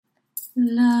La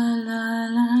la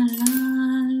la la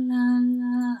la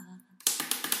la.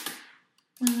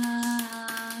 La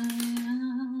la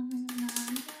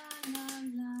la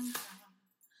la.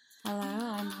 Hello,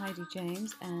 I'm Heidi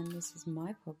James, and this is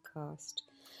my podcast,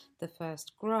 The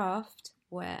First Graft,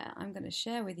 where I'm going to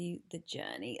share with you the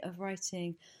journey of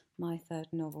writing my third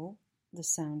novel, The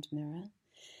Sound Mirror.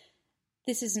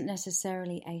 This isn't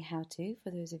necessarily a how-to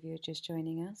for those of you who are just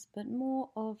joining us, but more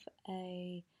of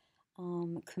a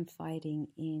confiding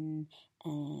in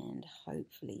and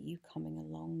hopefully you coming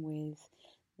along with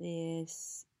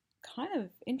this kind of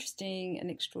interesting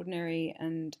and extraordinary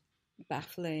and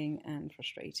baffling and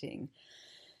frustrating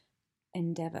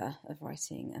endeavour of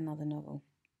writing another novel.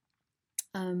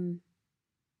 Hello.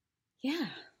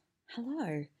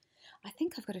 I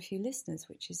think I've got a few listeners,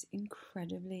 which is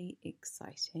incredibly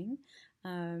exciting.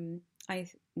 I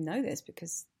know this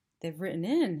because they've written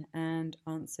in and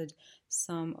answered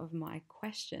some of my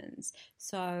questions.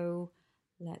 So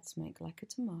let's make like a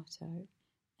tomato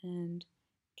and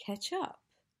catch up.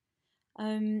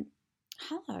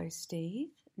 Hello, Steve,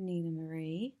 Nina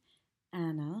Marie,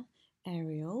 Anna,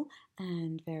 Ariel,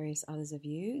 and various others of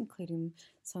you, including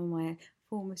some of my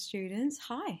former students.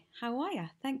 Hi, how are you?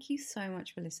 Thank you so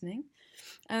much for listening.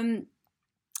 I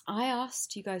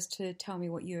asked you guys to tell me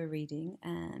what you were reading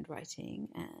and writing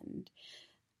and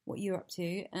what you're up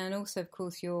to, and also, of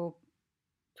course, your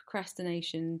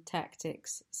procrastination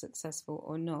tactics, successful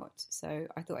or not. So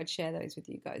I thought I'd share those with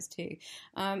you guys too.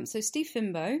 So Steve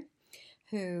Fimbo,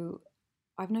 who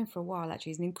I've known for a while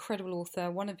actually, he's an incredible author.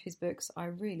 One of his books I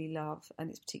really love, and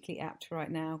it's particularly apt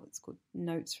right now. It's called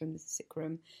Notes from the Sick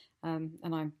Room, and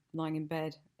I'm lying in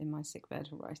bed, in my sick bed,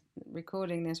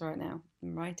 recording this right now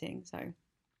and writing, so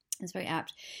it's very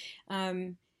apt.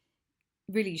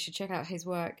 Really, you should check out his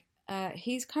work.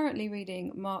 He's currently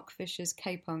reading Mark Fisher's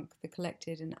K-Punk, The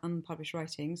Collected and Unpublished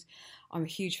Writings. I'm a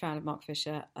huge fan of Mark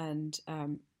Fisher, and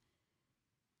the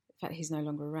fact he's no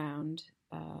longer around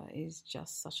is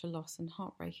just such a loss and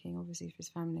heartbreaking, obviously, for his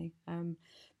family.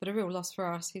 But a real loss for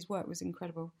us. His work was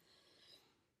incredible.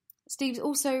 Steve's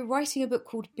also writing a book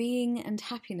called Being and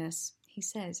Happiness. He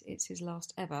says it's his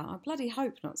last ever. I bloody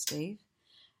hope not, Steve.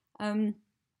 And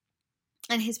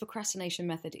his procrastination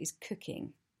method is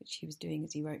cooking, which he was doing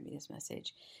as he wrote me this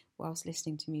message, whilst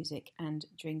listening to music and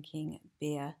drinking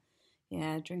beer.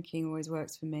 Yeah, drinking always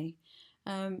works for me.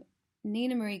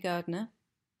 Nina Marie Gardner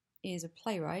is a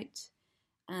playwright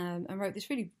and wrote this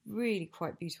really, really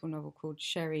quite beautiful novel called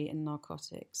Sherry and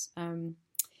Narcotics.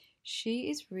 She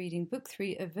is reading book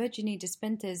 3 of Virginie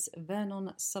Despente's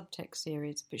Vernon subtext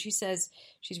series, but she says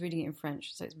she's reading it in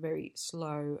French, so it's very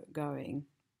slow going.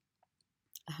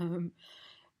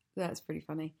 That's pretty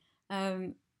funny.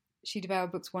 She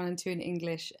devoured books 1 and 2 in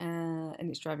English, and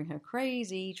it's driving her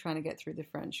crazy trying to get through the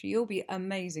French. You'll be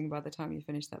amazing by the time you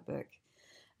finish that book.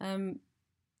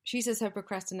 She says her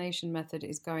procrastination method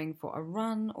is going for a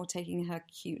run or taking her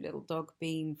cute little dog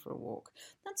Bean for a walk.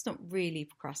 That's not really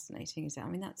procrastinating, is it? I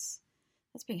mean, that's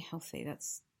being healthy.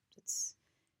 That's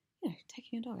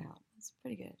taking your dog out. That's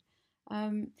pretty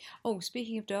good.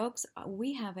 Speaking of dogs,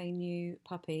 we have a new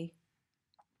puppy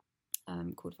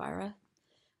called Vira.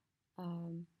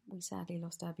 We sadly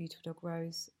lost our beautiful dog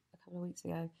Rose a couple of weeks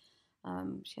ago.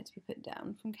 She had to be put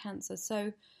down from cancer.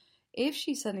 So if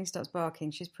she suddenly starts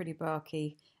barking, she's pretty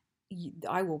barky,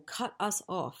 I will cut us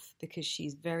off because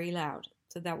she's very loud.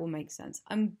 So that will make sense.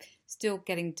 I'm still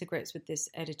getting to grips with this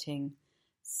editing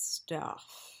stuff.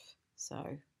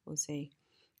 So we'll see.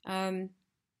 The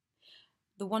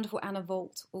wonderful Anna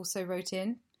Volt also wrote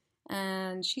in.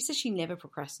 And she says she never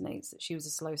procrastinates, that she was a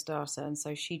slow starter, and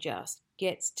so she just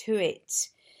gets to it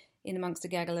in amongst a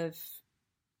gaggle of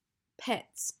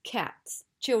pets, cats,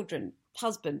 children,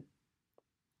 husband,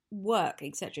 work,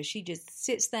 etc. She just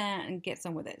sits there and gets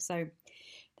on with it. So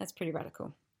that's pretty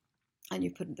radical. And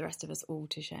you've put the rest of us all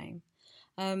to shame.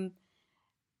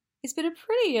 It's been a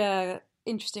pretty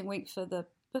interesting week for the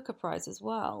Booker Prize as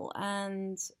well,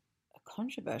 and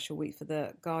controversial week for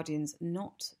the Guardian's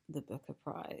Not the Booker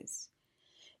Prize.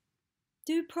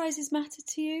 Do prizes matter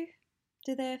to you?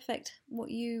 Do they affect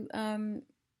what you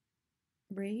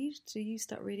read? Do you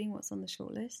start reading what's on the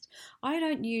shortlist? I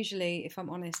don't usually, if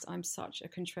I'm honest. I'm such a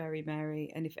contrary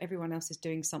Mary, and if everyone else is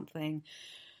doing something,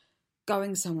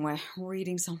 going somewhere,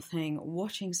 reading something,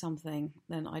 watching something,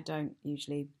 then I don't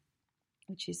usually,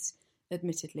 which is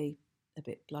admittedly a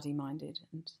bit bloody-minded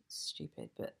and stupid,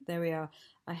 but there we are.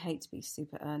 I hate to be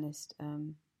super earnest,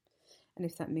 and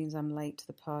if that means I'm late to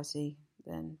the party,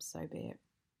 then so be it.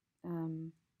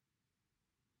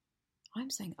 I'm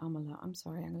saying a lot. I'm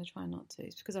sorry. I'm going to try not to.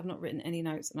 It's because I've not written any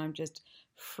notes and I'm just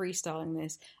freestyling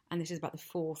this. And this is about the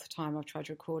fourth time I've tried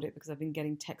to record it because I've been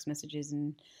getting text messages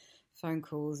and phone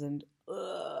calls and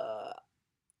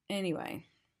anyway.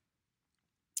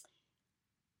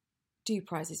 Do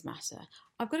prizes matter?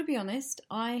 I've got to be honest.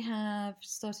 I have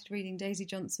started reading Daisy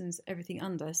Johnson's Everything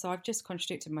Under, so I've just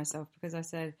contradicted myself because I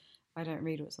said I don't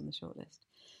read what's on the shortlist.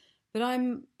 But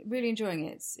I'm really enjoying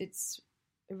it. It's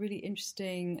a really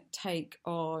interesting take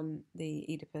on the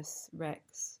Oedipus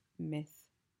Rex myth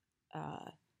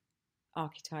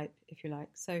archetype, if you like.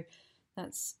 So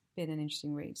that's been an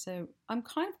interesting read. So I'm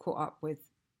kind of caught up with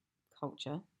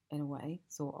culture in a way,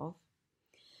 sort of.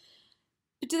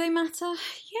 But do they matter?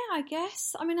 Yeah, I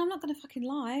guess. I mean, I'm not going to fucking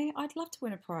lie. I'd love to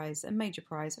win a prize, a major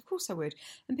prize. Of course I would.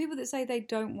 And people that say they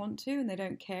don't want to and they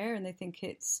don't care and they think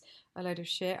it's a load of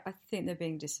shit, I think they're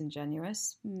being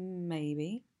disingenuous.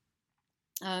 Maybe.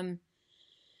 They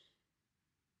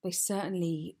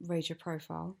certainly raise your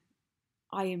profile.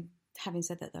 Having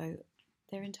said that though,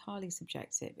 they're entirely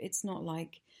subjective. It's not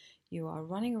like you are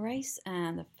running a race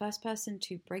and the first person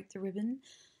to break the ribbon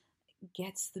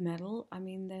gets the medal. I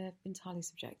mean, they're entirely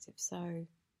subjective. So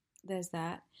there's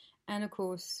that. And of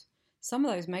course, some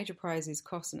of those major prizes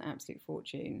cost an absolute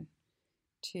fortune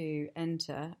to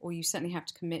enter, or you certainly have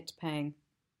to commit to paying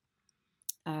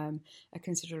a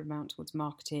considerable amount towards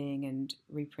marketing and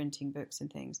reprinting books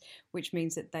and things, which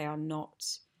means that they are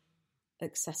not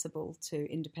accessible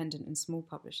to independent and small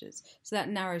publishers. So that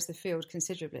narrows the field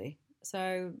considerably.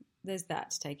 So there's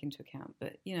that to take into account.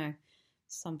 But, you know,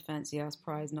 some fancy-ass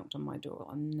prize knocked on my door.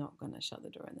 I'm not going to shut the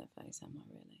door in their face, am I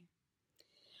really?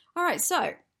 All right,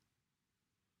 so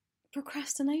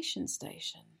procrastination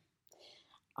station.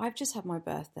 I've just had my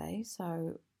birthday,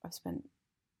 so I've spent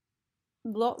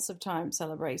lots of time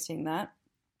celebrating that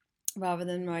rather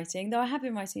than writing, though I have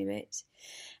been writing a bit.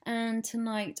 And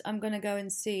tonight I'm going to go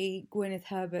and see Gwyneth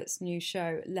Herbert's new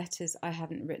show, Letters I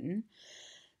Haven't Written.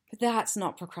 But that's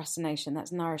not procrastination,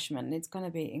 that's nourishment. It's going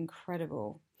to be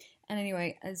incredible. And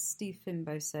anyway, as Steve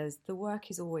Fimbo says, the work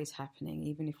is always happening,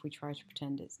 even if we try to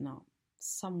pretend it's not.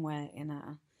 Somewhere in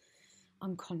our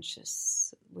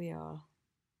unconscious, we are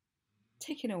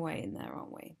ticking away in there,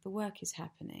 aren't we? The work is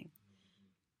happening.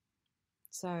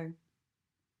 So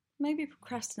maybe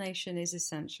procrastination is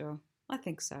essential. I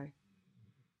think so.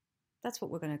 That's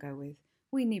what we're going to go with.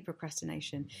 We need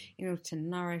procrastination in order to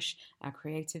nourish our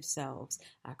creative selves,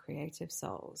 our creative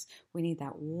souls. We need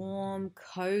that warm,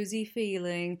 cozy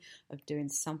feeling of doing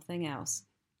something else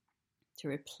to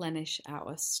replenish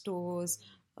our stores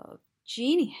of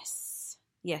genius.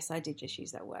 Yes, I did just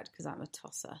use that word because I'm a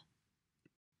tosser.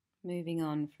 Moving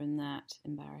on from that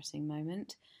embarrassing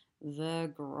moment,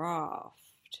 the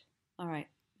graft. All right,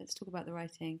 let's talk about the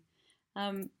writing.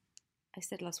 I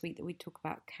said last week that we'd talk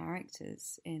about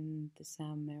characters in the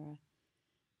sound mirror.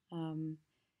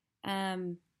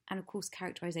 And of course,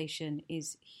 characterization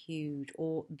is huge,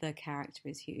 or the character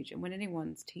is huge. And when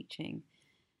anyone's teaching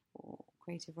or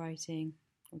creative writing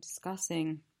or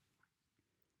discussing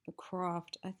the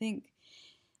craft, I think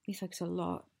we focus a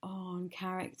lot on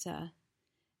character.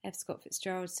 F. Scott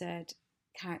Fitzgerald said,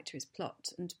 character is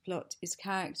plot and plot is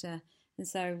character. And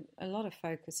so a lot of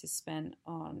focus is spent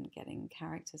on getting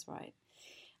characters right.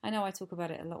 I know I talk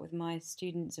about it a lot with my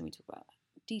students, and we talk about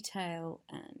detail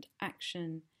and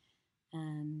action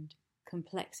and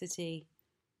complexity.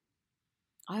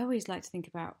 I always like to think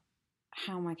about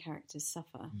how my characters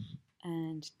suffer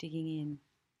and digging in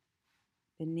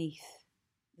beneath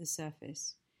the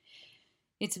surface.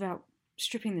 It's about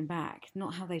stripping them back,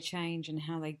 not how they change and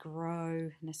how they grow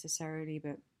necessarily,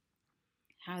 but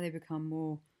how they become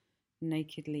more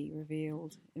nakedly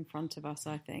revealed in front of us,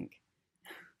 I think.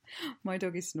 My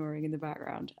dog is snoring in the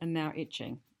background and now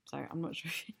itching, so I'm not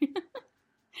sure.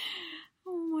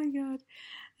 Oh my god,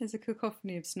 there's a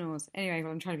cacophony of snores. Anyway,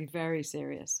 well, I'm trying to be very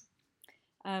serious.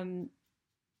 So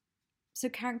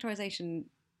characterization,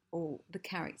 or the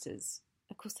characters,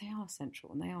 of course they are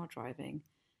central and they are driving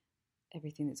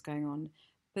everything that's going on.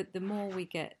 But the more we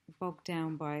get bogged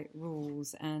down by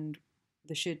rules and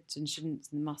the shoulds and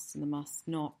shouldn'ts and the musts and the must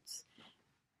nots,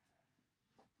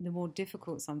 the more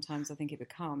difficult sometimes I think it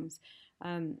becomes.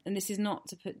 And this is not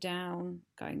to put down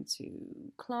going to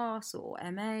class or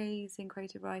MAs in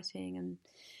creative writing. And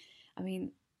I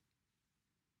mean,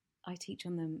 I teach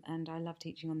on them and I love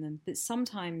teaching on them. But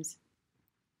sometimes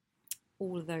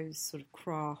all of those sort of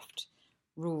craft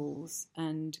rules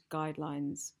and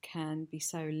guidelines can be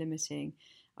so limiting.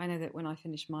 I know that when I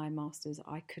finished my master's,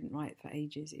 I couldn't write for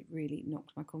ages. It really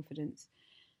knocked my confidence.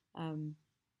 And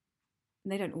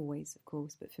they don't always, of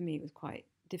course, but for me it was quite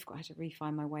difficult. I had to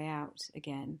re-find my way out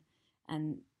again.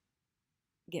 And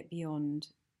get beyond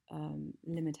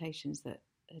limitations that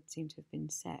had seemed to have been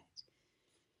set.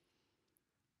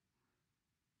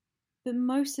 But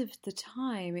most of the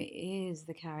time, it is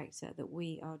the character that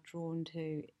we are drawn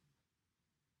to,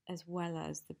 as well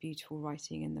as the beautiful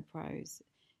writing and the prose.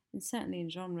 And certainly in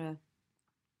genre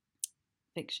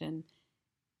fiction,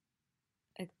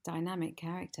 a dynamic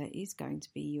character is going to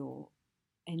be your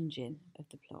engine of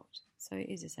the plot. So it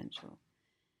is essential.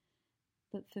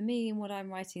 But for me, in what I'm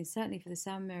writing, certainly for the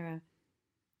Sound Mirror,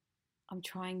 I'm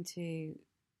trying to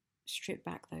strip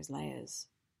back those layers,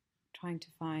 trying to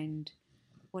find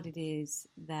what it is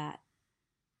that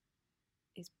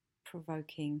is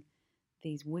provoking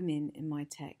these women in my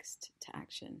text to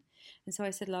action. And so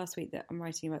I said last week that I'm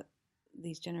writing about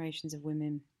these generations of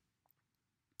women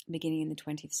beginning in the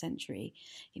 20th century.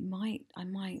 I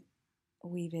might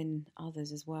weave in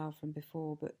others as well from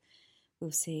before, but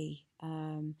we'll see.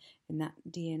 In that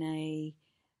DNA,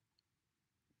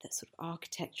 that sort of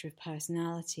architecture of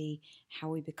personality, how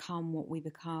we become what we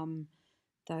become,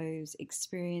 those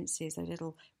experiences, those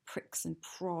little pricks and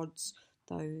prods,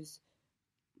 those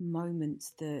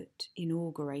moments that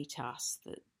inaugurate us,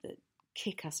 that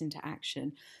kick us into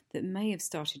action, that may have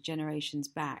started generations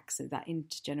back, so that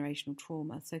intergenerational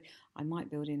trauma. So I might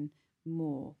build in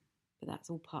more, but that's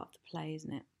all part of the play,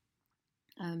 isn't it?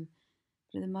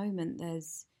 But at the moment,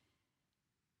 there's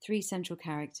 3 central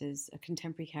characters: a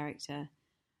contemporary character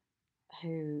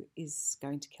who is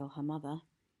going to kill her mother,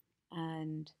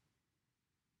 and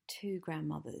 2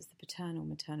 grandmothers, the paternal,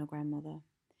 maternal grandmother.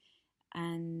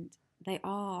 And they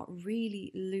are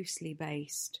really loosely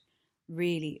based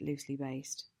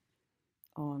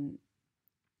on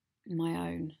my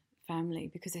own family,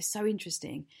 because they're so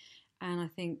interesting. And I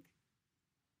think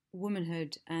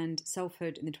womanhood and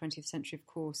selfhood in the 20th century, of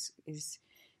course, is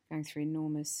going through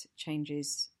enormous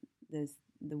changes. There's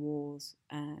the wars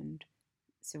and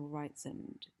civil rights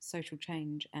and social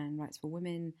change and rights for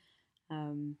women.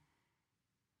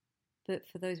 But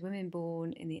for those women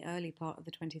born in the early part of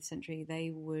the 20th century, they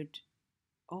would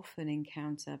often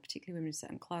encounter, particularly women in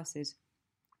certain classes,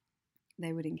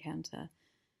 they would encounter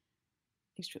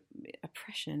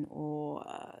oppression or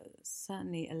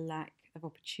certainly a lack of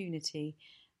opportunity.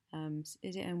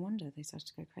 Is it no wonder they started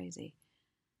to go crazy?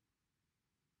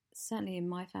 Certainly in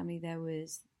my family, there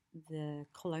was the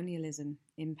colonialism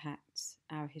impacts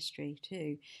our history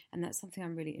too. And that's something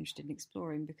I'm really interested in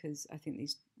exploring, because I think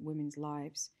these women's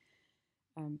lives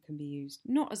can be used,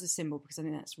 not as a symbol, because I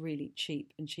think that's really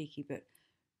cheap and cheeky, but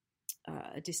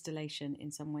a distillation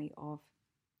in some way of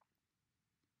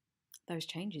those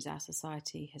changes our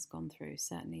society has gone through,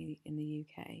 certainly in the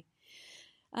UK.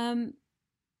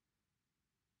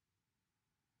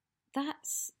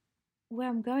 That's where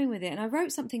I'm going with it. And I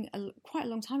wrote something quite a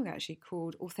long time ago, actually,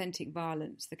 called Authentic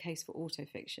Violence, the Case for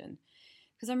Autofiction,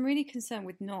 because I'm really concerned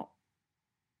with not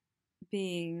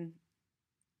being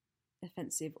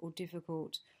offensive or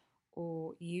difficult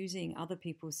or using other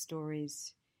people's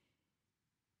stories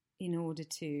in order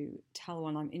to tell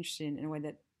one I'm interested in a way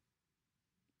that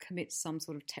commits some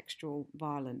sort of textual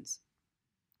violence,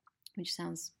 which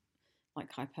sounds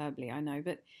like hyperbole, I know,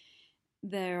 but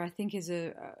there, I think, as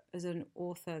an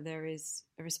author, there is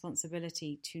a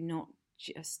responsibility to not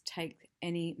just take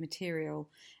any material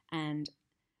and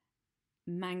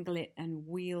mangle it and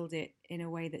wield it in a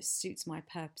way that suits my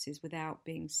purposes without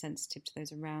being sensitive to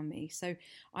those around me. So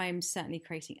I am certainly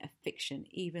creating a fiction,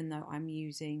 even though I'm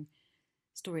using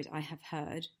stories I have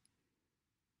heard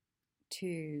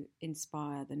to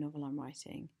inspire the novel I'm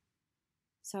writing.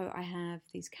 So I have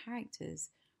these characters,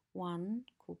 one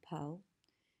called Pearl,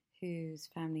 whose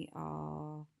family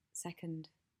are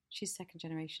she's second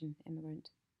generation immigrant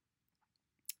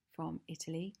from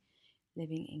Italy,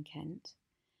 living in Kent.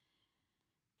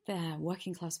 Their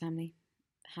working class family,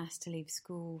 has to leave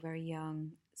school very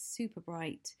young, super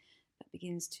bright, but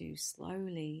begins to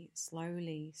slowly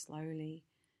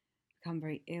become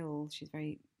very ill. She's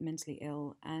very mentally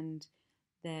ill, and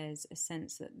there's a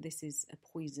sense that this is a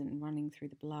poison running through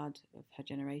the blood of her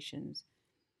generations.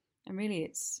 And really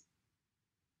it's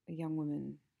a young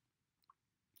woman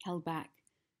held back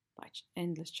by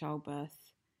endless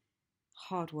childbirth,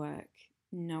 hard work,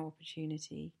 no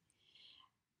opportunity,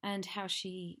 and how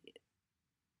she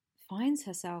finds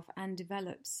herself and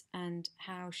develops, and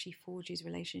how she forges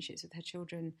relationships with her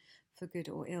children for good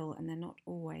or ill, and they're not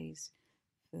always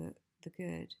for the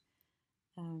good.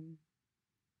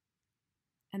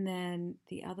 And then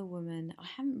the other woman, I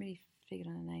haven't really figured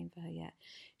out a name for her yet.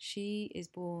 She is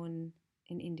born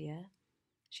in India.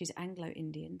 She's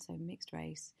Anglo-Indian, so mixed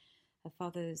race. Her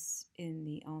father's in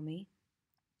the army.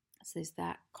 So there's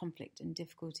that conflict and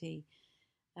difficulty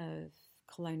of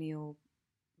colonial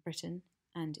Britain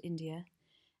and India,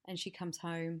 and she comes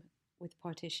home with the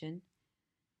partition,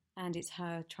 and it's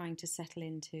her trying to settle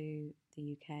into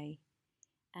the UK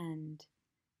and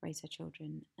raise her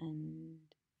children and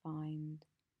find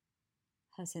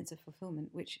her sense of fulfillment,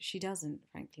 which she doesn't,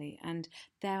 frankly. And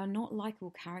they are not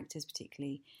likable characters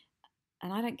particularly,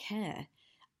 and I don't care.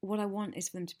 What I want is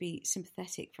for them to be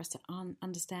sympathetic, for us to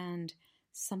understand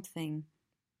something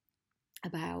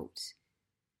about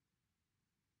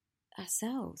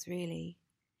ourselves, really.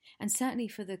 And certainly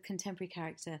for the contemporary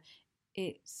character,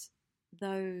 it's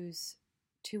those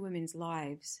two women's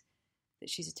lives that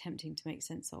she's attempting to make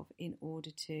sense of in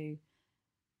order to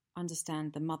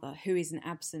understand the mother, who is an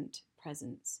absent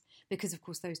presence, because of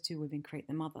course those two women create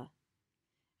the mother.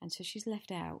 And so she's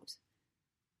left out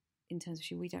in terms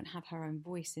of we don't have her own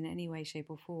voice in any way, shape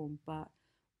or form, but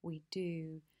we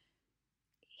do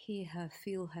hear her,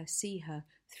 feel her, see her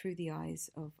through the eyes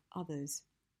of others.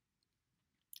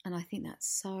 And I think that's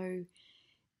so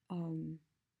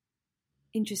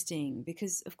interesting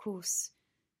because, of course,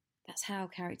 that's how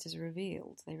characters are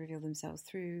revealed. They reveal themselves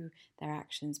through their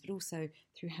actions, but also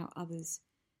through how others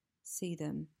see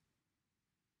them.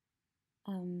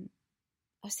 I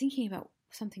was thinking about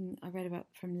something I read about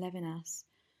from Levinas,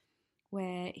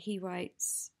 where he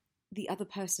writes, "The other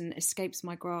person escapes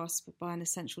my grasp by an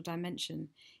essential dimension,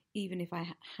 even if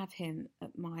I have him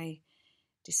at my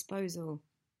disposal."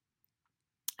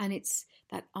 And it's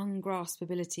that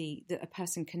ungraspability that a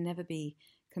person can never be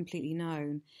completely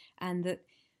known, and that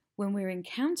when we're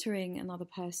encountering another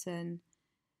person,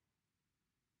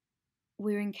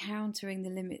 we're encountering the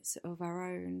limits of our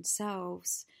own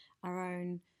selves, our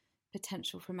own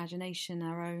potential for imagination,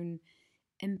 our own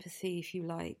empathy, if you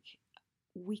like.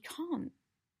 We can't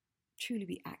truly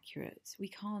be accurate. We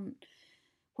can't.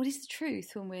 What is the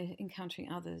truth when we're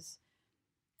encountering others?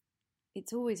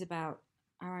 It's always about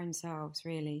our own selves,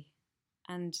 really.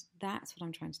 And that's what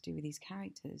I'm trying to do with these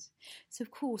characters. So,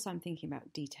 of course, I'm thinking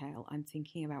about detail. I'm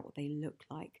thinking about what they look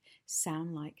like,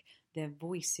 sound like, their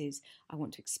voices. I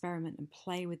want to experiment and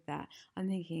play with that. I'm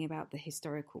thinking about the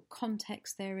historical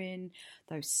context they're in,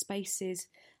 those spaces.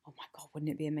 Oh my God,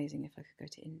 wouldn't it be amazing if I could go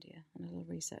to India on a little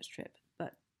research trip?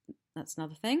 But that's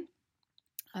another thing.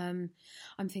 I'm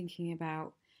thinking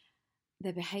about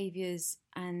their behaviours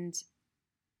and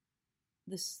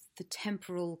the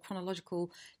temporal,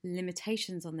 chronological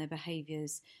limitations on their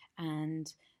behaviours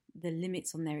and the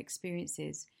limits on their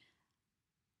experiences.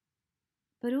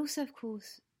 But also, of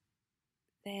course,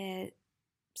 their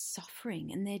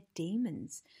suffering and their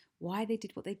demons, why they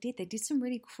did what they did. They did some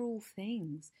really cruel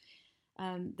things.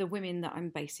 The women that I'm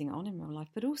basing it on in real life,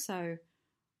 but also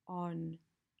on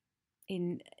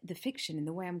in the fiction, in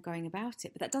the way I'm going about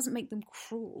it. But that doesn't make them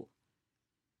cruel.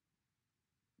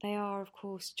 They are, of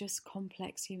course, just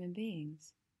complex human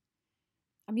beings.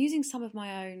 I'm using some of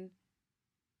my own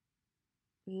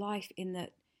life in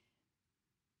that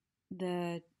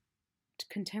the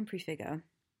contemporary figure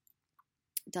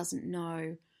doesn't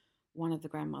know one of the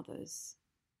grandmothers.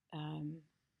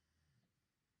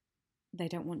 They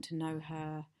don't want to know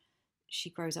her. She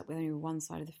grows up with only one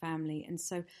side of the family. And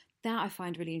so that I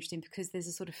find really interesting because there's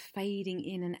a sort of fading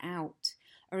in and out,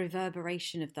 a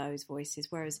reverberation of those voices,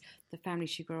 whereas the family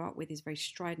she grew up with is very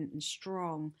strident and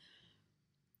strong,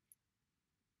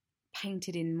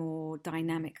 painted in more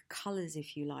dynamic colours,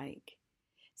 if you like.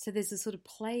 So there's a sort of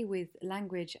play with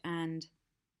language and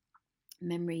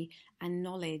memory and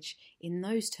knowledge in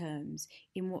those terms,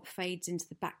 in what fades into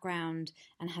the background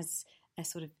and has a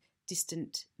sort of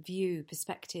distant view,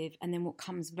 perspective, and then what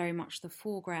comes very much the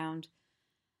foreground.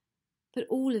 But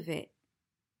all of it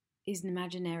is an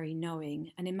imaginary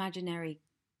knowing, an imaginary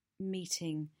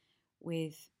meeting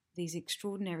with these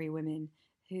extraordinary women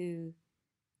who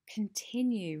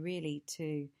continue really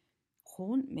to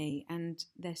haunt me, and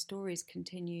their stories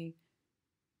continue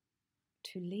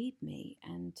to lead me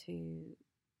and to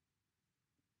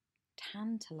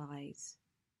tantalise.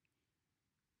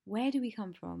 Where do we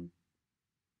come from?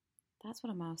 That's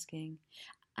what I'm asking.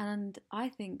 And I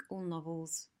think all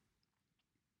novels,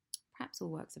 perhaps all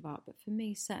works of art, but for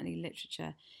me, certainly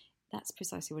literature, that's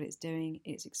precisely what it's doing.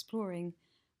 It's exploring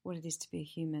what it is to be a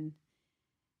human.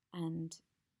 And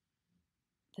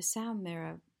the sound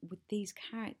mirror with these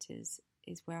characters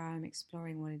is where I'm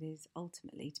exploring what it is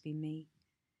ultimately to be me,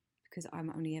 because I'm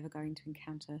only ever going to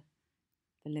encounter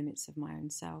the limits of my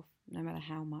own self, no matter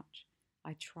how much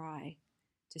I try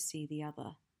to see the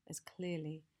other as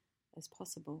clearly as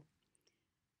possible.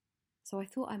 So I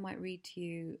thought I might read to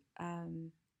you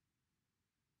an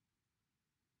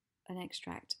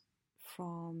extract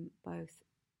from both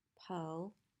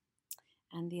Pearl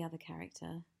and the other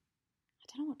character. I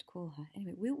don't know what to call her.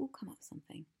 Anyway, we'll come up with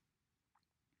something.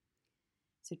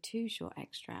 So 2 short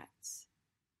extracts.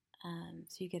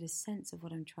 So you get a sense of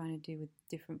what I'm trying to do with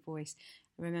different voice.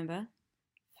 Remember,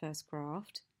 first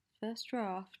draft.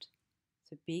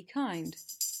 So be kind.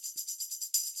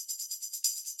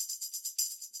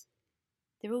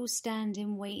 They're all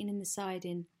standing, waiting in the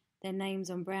siding, their names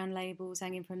on brown labels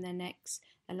hanging from their necks,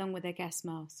 along with their gas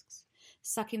masks.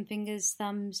 Sucking fingers,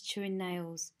 thumbs, chewing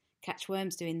nails. Catch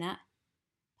worms doing that.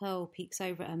 Pearl peeks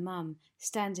over at her mum,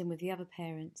 standing with the other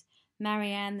parent.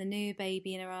 Marianne, the new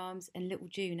baby in her arms, and little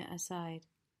June at her side.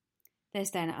 They're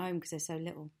staying at home because they're so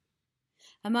little.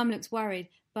 Her mum looks worried,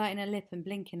 biting her lip and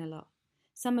blinking a lot.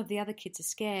 Some of the other kids are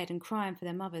scared and crying for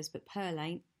their mothers, but Pearl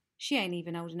ain't. She ain't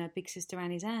even holding her big sister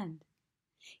Annie's hand.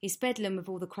 It's bedlam with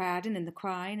all the crowding and the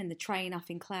crying and the train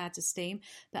huffing clouds of steam,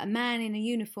 but a man in a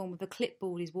uniform with a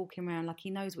clipboard is walking around like he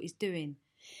knows what he's doing.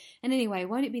 And anyway,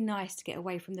 won't it be nice to get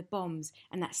away from the bombs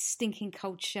and that stinking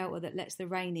cold shelter that lets the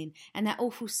rain in and that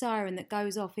awful siren that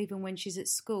goes off even when she's at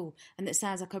school and that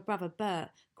sounds like her brother Bert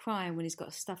crying when he's got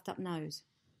a stuffed up nose?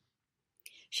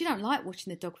 She don't like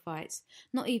watching the dogfights,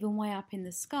 not even way up in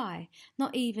the sky,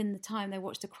 not even the time they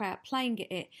watch the crowd playing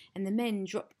at it and the men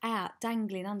drop out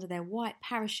dangling under their white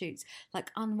parachutes like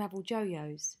unravelled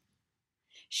yo-yos.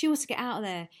 She wants to get out of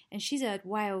there, and she's heard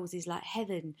Wales is like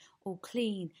heaven, all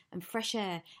clean and fresh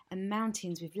air and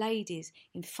mountains with ladies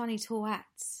in funny tall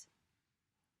hats.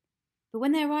 But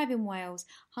when they arrive in Wales,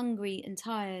 hungry and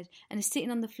tired, and are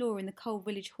sitting on the floor in the cold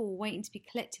village hall waiting to be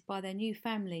collected by their new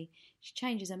family, she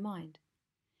changes her mind.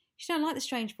 She don't like the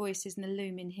strange voices and the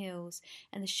looming hills,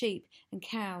 and the sheep and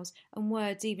cows and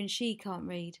words even she can't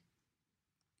read.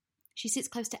 She sits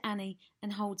close to Annie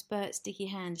and holds Bert's sticky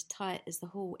hand tight as the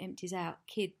hall empties out,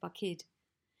 kid by kid.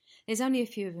 There's only a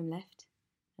few of them left.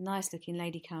 A nice-looking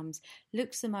lady comes,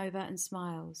 looks them over and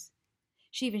smiles.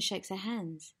 She even shakes her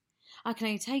hands. "I can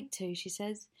only take 2, she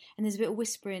says, and there's a bit of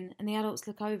whispering, and the adults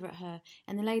look over at her,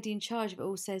 and the lady in charge of it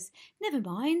all says, 'Never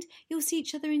mind, you'll see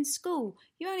each other in school.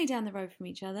 You're only down the road from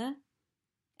each other.'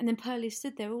 And then Pearlie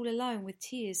stood there all alone with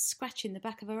tears scratching the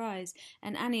back of her eyes,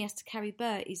 and Annie has to carry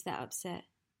Bert, he's that upset.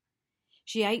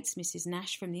 She hates Mrs.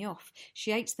 Nash from the off.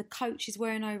 She hates the coat she's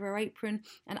wearing over her apron,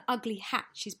 an ugly hat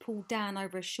she's pulled down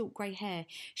over her short grey hair.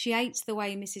 She hates the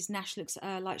way Mrs. Nash looks at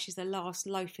her like she's the last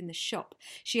loaf in the shop.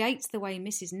 She hates the way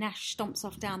Mrs. Nash stomps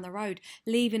off down the road,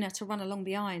 leaving her to run along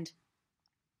behind.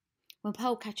 When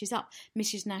Pearl catches up,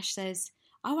 Mrs. Nash says,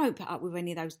 'I won't put up with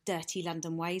any of those dirty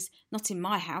London ways, not in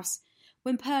my house.'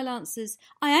 When Pearl answers,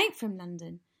 'I ain't from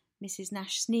London,' Mrs.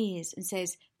 Nash sneers and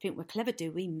says, 'Think we're clever,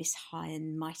 do we, Miss High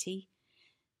and Mighty?'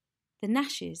 The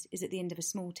Nash's is at the end of a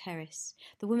small terrace.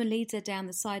 The woman leads her down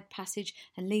the side passage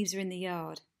and leaves her in the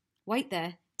yard. 'Wait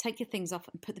there, take your things off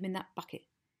and put them in that bucket.'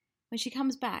 When she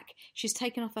comes back, she's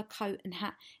taken off her coat and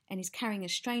hat and is carrying a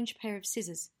strange pair of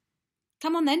scissors.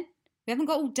 'Come on then, we haven't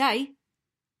got all day.'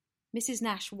 Mrs.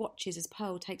 Nash watches as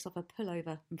Pearl takes off her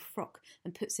pullover and frock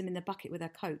and puts them in the bucket with her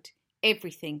coat.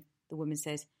 'Everything,' the woman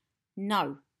says.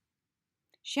 'No.'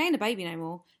 She ain't a baby no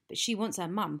more, but she wants her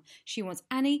mum. She wants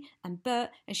Annie and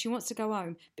Bert, and she wants to go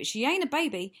home. But she ain't a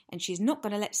baby, and she's not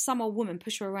going to let some old woman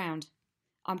push her around.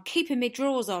 'I'm keeping me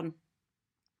drawers on.'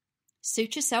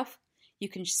 'Suit yourself. You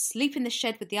can sleep in the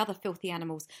shed with the other filthy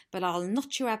animals, but I'll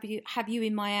not have you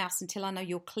in my house until I know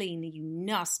you're clean, you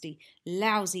nasty,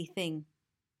 lousy thing.'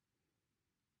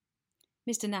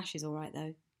 Mr. Nash is all right,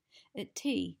 though. At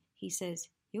tea, he says,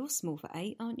 'You're small for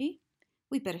 8, aren't you?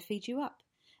 We'd better feed you up.'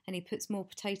 And he puts more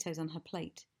potatoes on her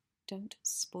plate. 'Don't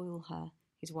spoil her,'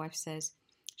 his wife says.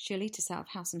 'She'll eat us out of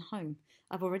house and home.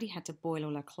 I've already had to boil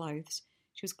all her clothes.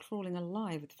 She was crawling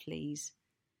alive with fleas.'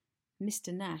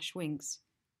 Mr. Nash winks.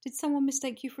 'Did someone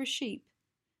mistake you for a sheep?'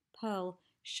 Pearl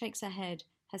shakes her head.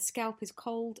 Her scalp is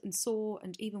cold and sore,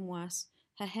 and even worse,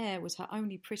 her hair was her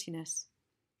only prettiness.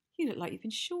 'You look like you've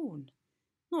been shorn.'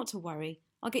 'Not to worry.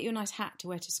 I'll get you a nice hat to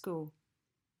wear to school.'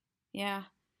 Yeah,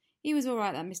 he was all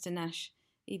right, that Mr. Nash,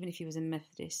 even if he was a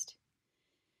Methodist.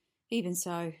 Even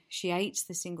so, she hates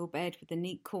the single bed with the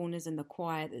neat corners and the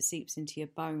quiet that seeps into your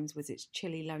bones with its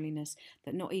chilly loneliness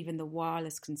that not even the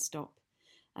wireless can stop.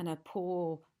 And her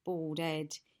poor, bald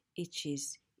head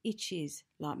itches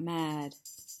like mad.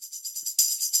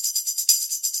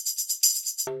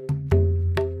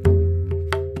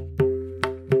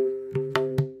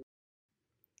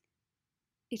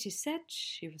 It is said,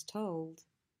 she was told,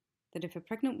 that if a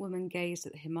pregnant woman gazed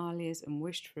at the Himalayas and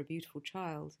wished for a beautiful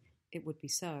child, it would be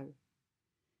so.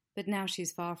 But now she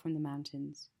is far from the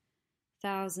mountains,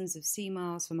 thousands of sea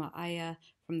miles from her ayah,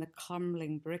 from the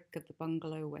crumbling brick of the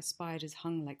bungalow where spiders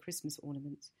hung like Christmas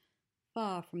ornaments,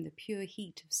 far from the pure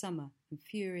heat of summer and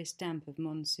furious damp of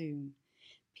monsoon.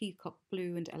 peacock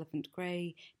blue and elephant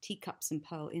grey, teacups and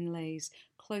pearl inlays,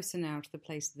 closer now to the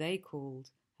place they called,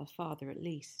 her father at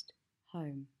least,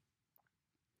 home.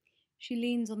 She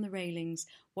leans on the railings,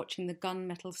 watching the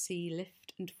gunmetal sea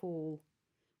lift and fall.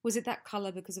 Was it that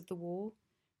colour because of the war?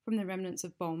 From the remnants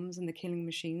of bombs and the killing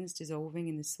machines dissolving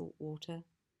in the salt water?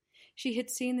 She had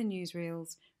seen the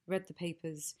newsreels, read the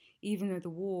papers, even though the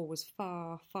war was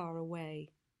far, far away.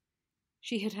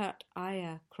 She had heard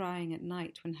Aya crying at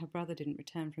night when her brother didn't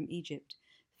return from Egypt,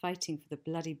 fighting for the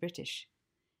bloody British.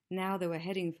 Now they were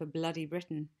heading for bloody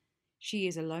Britain. She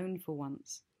is alone for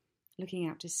once, looking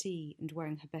out to sea and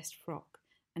wearing her best frock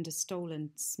and a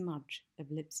stolen smudge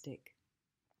of lipstick.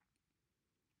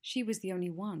 She was the only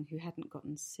one who hadn't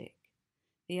gotten sick.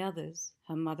 The others,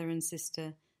 her mother and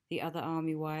sister, the other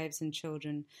army wives and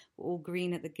children, were all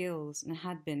green at the gills and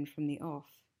had been from the off.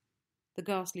 The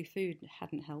ghastly food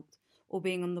hadn't helped, or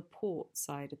being on the port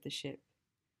side of the ship.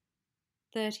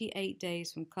 38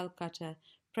 days from Calcutta,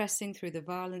 pressing through the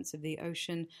violence of the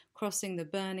ocean, crossing the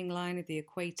burning line of the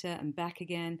equator and back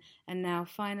again, and now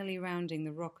finally rounding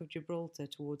the Rock of Gibraltar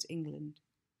towards England.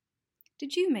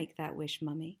 "Did you make that wish,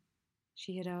 Mummy?"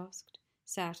 she had asked,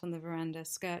 sat on the veranda,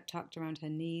 skirt tucked around her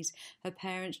knees, her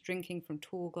parents drinking from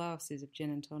tall glasses of gin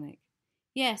and tonic.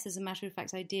 "Yes, as a matter of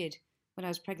fact, I did, when I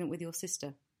was pregnant with your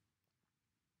sister."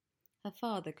 Her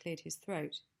father cleared his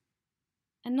throat.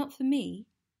 "And not for me?"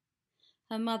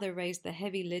 Her mother raised the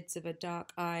heavy lids of her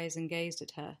dark eyes and gazed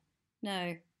at her.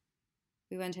 "No,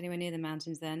 we weren't anywhere near the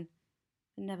mountains then,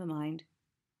 but never mind."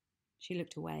 She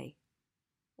looked away.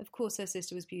 Of course her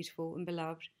sister was beautiful and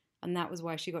beloved, and that was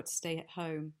why she got to stay at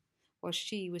home, while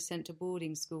she was sent to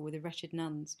boarding school with the wretched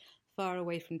nuns, far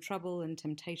away from trouble and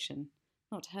temptation.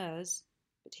 Not hers,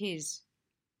 but his.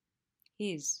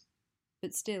 His.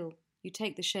 But still, you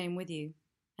take the shame with you,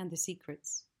 and the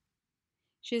secrets.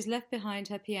 She has left behind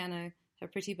her piano, her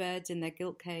pretty birds in their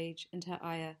gilt cage, and her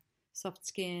Aya, soft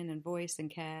skin and voice and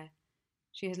care.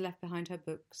 She has left behind her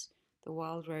books, the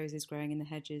wild roses growing in the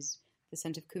hedges, the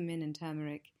scent of cumin and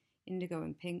turmeric, indigo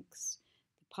and pinks,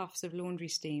 the puffs of laundry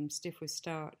steam stiff with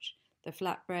starch, the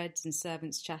flatbreads and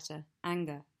servants' chatter,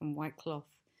 anger and white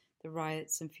cloth, the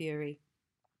riots and fury.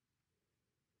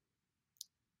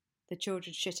 The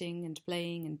children shitting and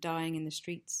playing and dying in the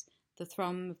streets, the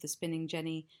thrum of the spinning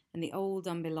jenny, and the old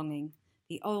unbelonging,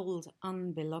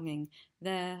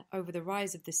 there, over the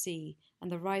rise of the sea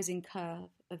and the rising curve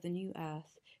of the new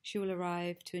earth, she will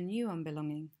arrive to a new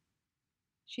unbelonging.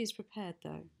 She is prepared,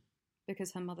 though,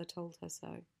 because her mother told her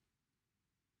so.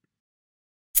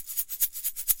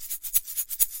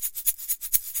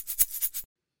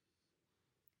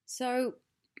 So,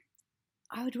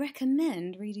 I would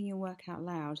recommend reading your work out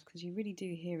loud because you really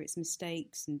do hear its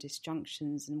mistakes and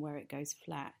disjunctions and where it goes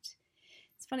flat.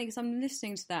 It's funny because I'm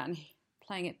listening to that and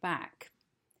playing it back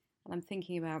and I'm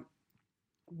thinking about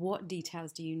what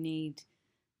details do you need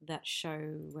that show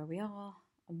where we are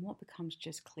and what becomes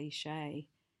just cliche.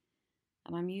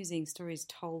 And I'm using stories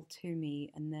told to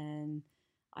me and then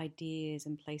ideas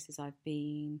and places I've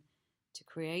been to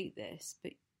create this,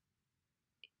 but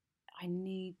I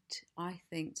need, I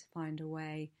think, to find a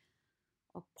way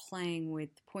of playing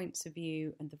with the points of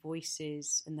view and the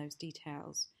voices and those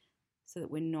details so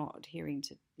that we're not adhering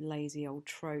to lazy old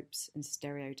tropes and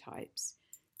stereotypes.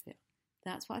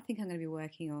 That's what I think I'm going to be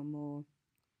working on more.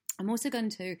 I'm also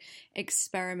going to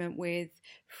experiment with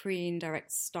free and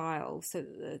direct style so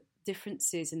that the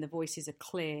differences in the voices are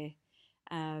clear.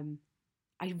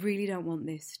 I really don't want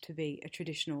this to be a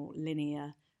traditional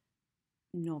linear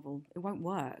novel. It won't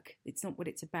work. It's not what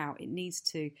it's about. It needs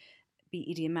to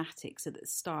be idiomatic so that the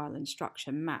style and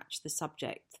structure match the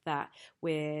subject that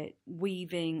we're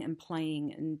weaving and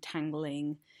playing and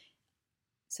tangling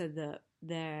so that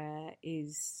there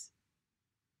is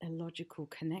a logical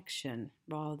connection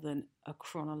rather than a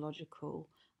chronological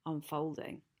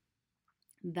unfolding.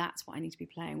 That's what I need to be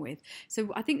playing with.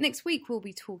 So I think next week we'll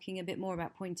be talking a bit more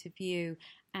about point of view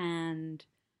and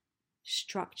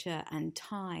structure and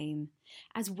time,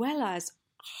 as well as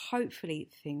hopefully,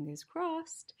 fingers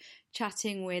crossed,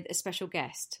 chatting with a special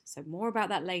guest. So more about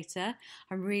that later.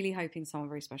 I'm really hoping someone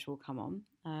very special will come on,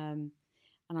 and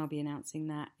I'll be announcing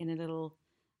that in a little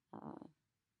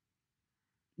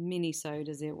mini-sode,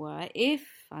 as it were, if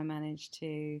I manage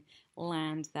to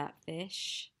land that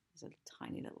fish. There's a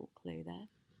tiny little clue there.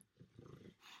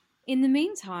 In the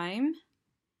meantime,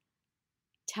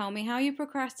 tell me how you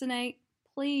procrastinate.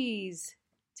 Please,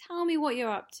 tell me what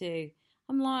you're up to.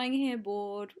 I'm lying here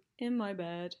bored in my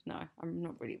bed. No, I'm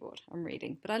not really bored. I'm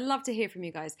reading. But I'd love to hear from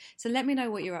you guys. So let me know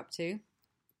what you're up to.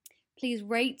 Please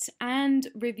rate and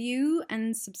review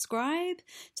and subscribe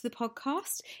to the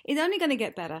podcast. It's only going to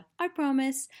get better, I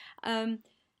promise.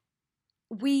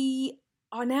 We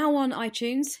are now on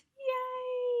iTunes.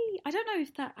 Yay! I don't know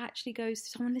if that actually goes,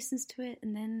 someone listens to it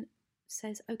and then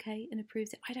says okay and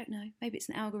approves it. I don't know. Maybe it's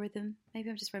an algorithm.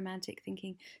 Maybe I'm just romantic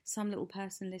thinking some little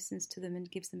person listens to them and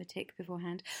gives them a tick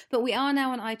beforehand. But we are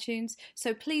now on iTunes,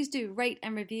 so please do rate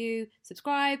and review,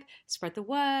 subscribe, spread the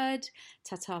word.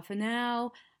 Ta-ta for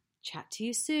now. Chat to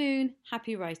you soon.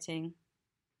 Happy writing.